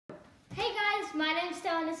my name's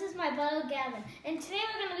Stella and this is my brother Gavin. And today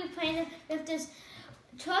we're going to be playing with this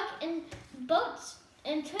truck and boats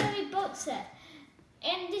and trailer boat set.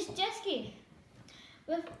 And this jet ski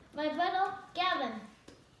with my brother Gavin.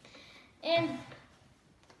 And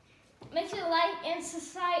make sure to like and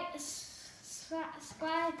subscribe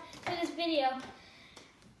to this video.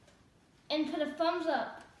 And put a thumbs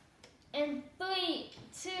up. And 3,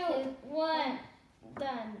 2, 1,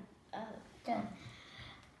 done. Done.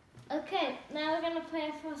 Okay, now we're gonna play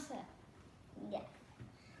a full set. Yeah.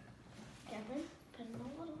 Gavin, put in the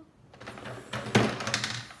water.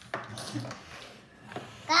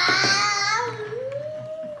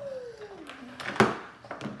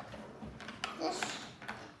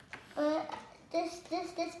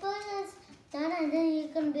 This board is done, and then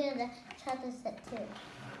you're gonna be able to try this set too.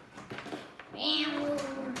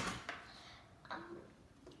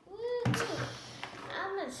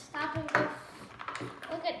 I'm gonna stop and go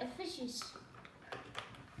look at the fishes.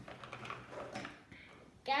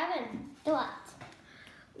 Gavin. What?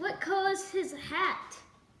 What color is his hat?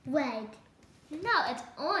 Red. No, it's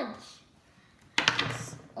orange.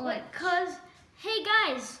 Orange. Hey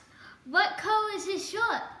guys, what color is his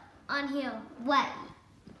shirt on here? White.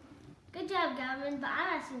 Good job, Gavin, but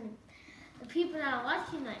I'm asking the people that are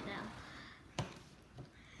watching right now.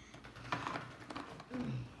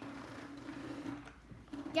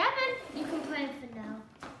 Gavin, you can play for now.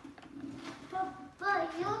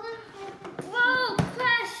 But you're gonna play. Whoa,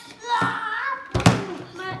 crash!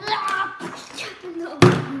 No.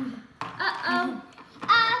 Uh-oh.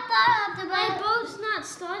 My boat's not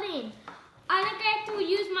starting. I think I have to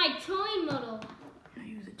use my towing motor. I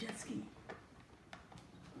use a jet ski.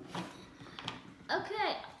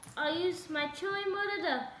 Okay, I'll use my towing motor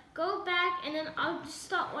to go back and then I'll just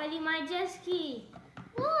start riding my jet ski.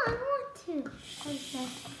 No, I want to.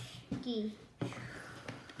 Ski.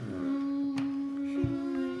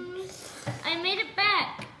 I made it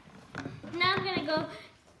back. Now I'm gonna go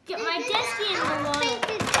get my jet ski in the water.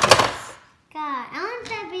 Guy, I want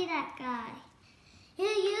to be that guy.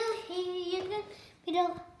 You can be the.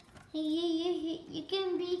 You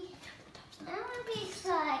can be. I want to be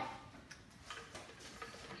like.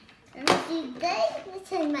 Let me see.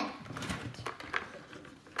 This is my.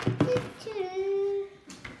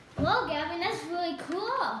 Whoa, Gavin, that's really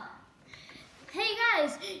cool. Hey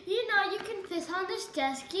guys, you know you can fish on this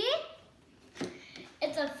jet ski?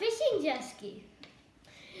 It's a fishing jet ski.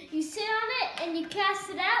 You sit on it and you cast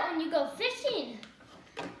it out when you go fishing.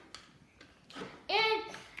 And,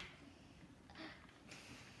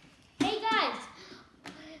 hey guys,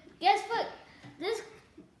 guess what?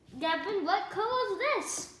 Gavin, what color is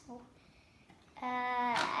this?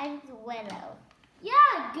 I'm willow.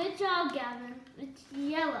 Yeah, good job, Gavin. It's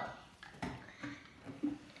yellow.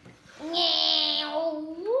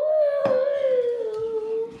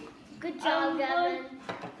 Good job, Gavin.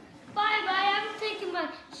 Bye-bye. I'm taking my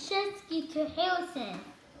jet ski to Harrison.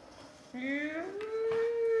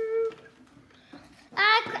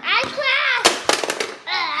 I crashed! I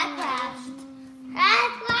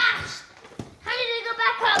crashed! How did I go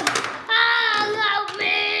back home? Help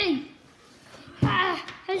me!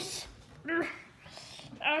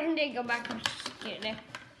 I need to go back and get there.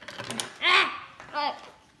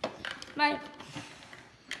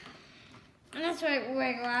 And that's right,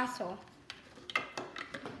 regular asshole.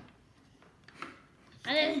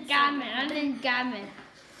 I didn't got me.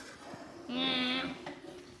 And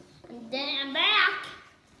then I'm back.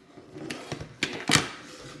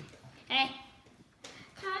 Hey.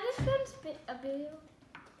 Can I just film a video?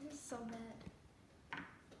 This is so bad.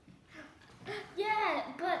 Yeah,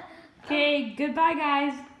 but... Okay, goodbye,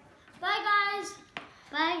 guys. Bye, guys.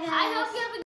 Bye, guys. I hope you have a